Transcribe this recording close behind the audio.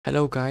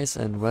Hello guys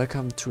and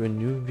welcome to a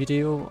new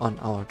video on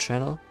our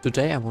channel.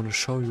 Today I want to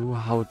show you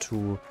how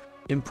to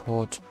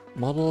import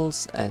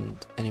models and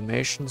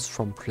animations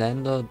from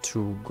Blender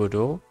to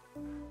Godot.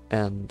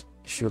 And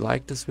if you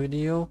like this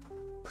video,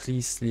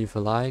 please leave a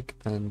like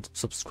and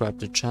subscribe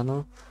to the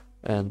channel,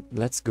 and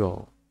let's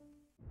go.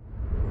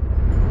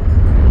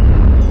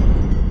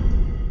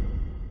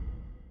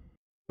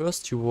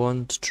 First you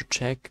want to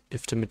check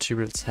if the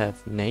materials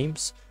have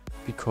names,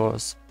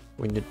 because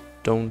when you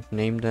don't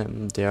name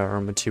them, there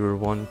are material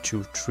 1,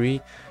 2, 3,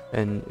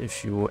 and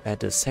if you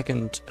add a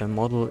second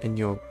model in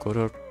your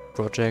Godot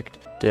project,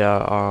 there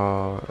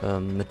are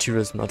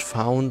materials not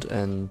found,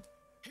 and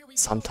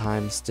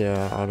sometimes there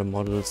are the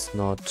models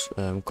not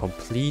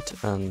complete,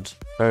 and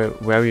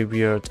very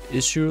weird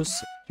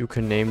issues. You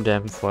can name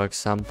them, for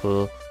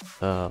example,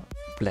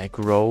 black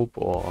robe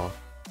or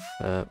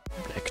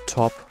black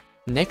top.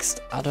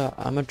 Next, other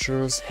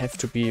armatures have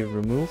to be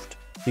removed,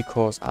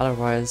 because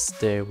otherwise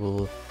they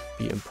will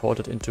be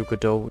imported into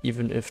Godot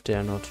even if they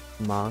are not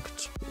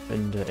marked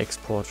in the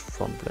export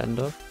from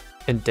Blender.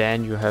 And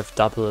then you have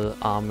double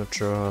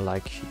armature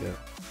like here.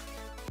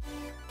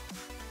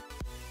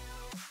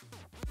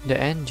 In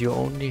the end you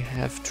only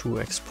have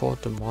to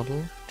export the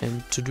model,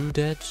 and to do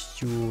that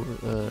you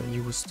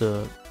use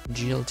the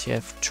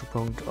GLTF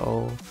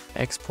 2.0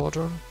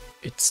 exporter.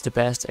 It's the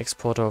best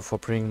exporter for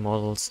bringing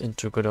models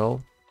into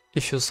Godot.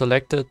 If you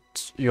selected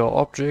your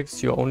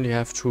objects, you only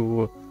have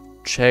to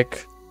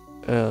check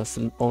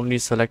only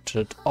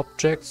selected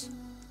objects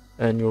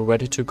and you're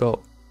ready to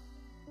go.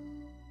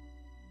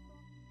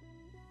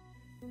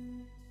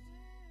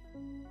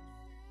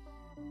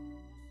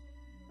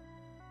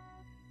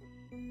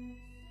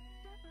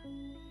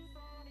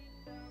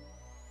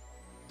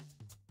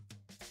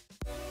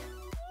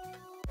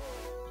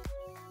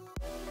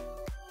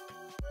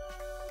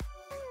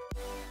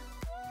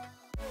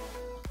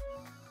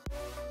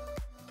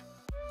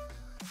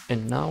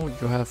 And now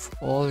you have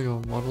all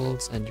your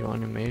models and your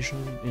animation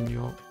in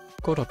your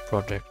Godot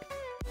project.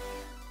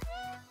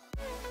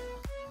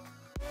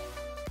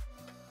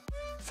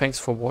 Thanks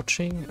for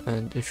watching,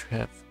 and if you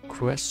have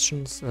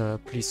questions,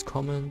 please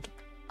comment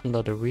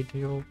under the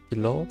video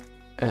below,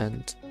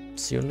 and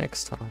see you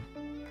next time.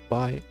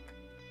 Bye.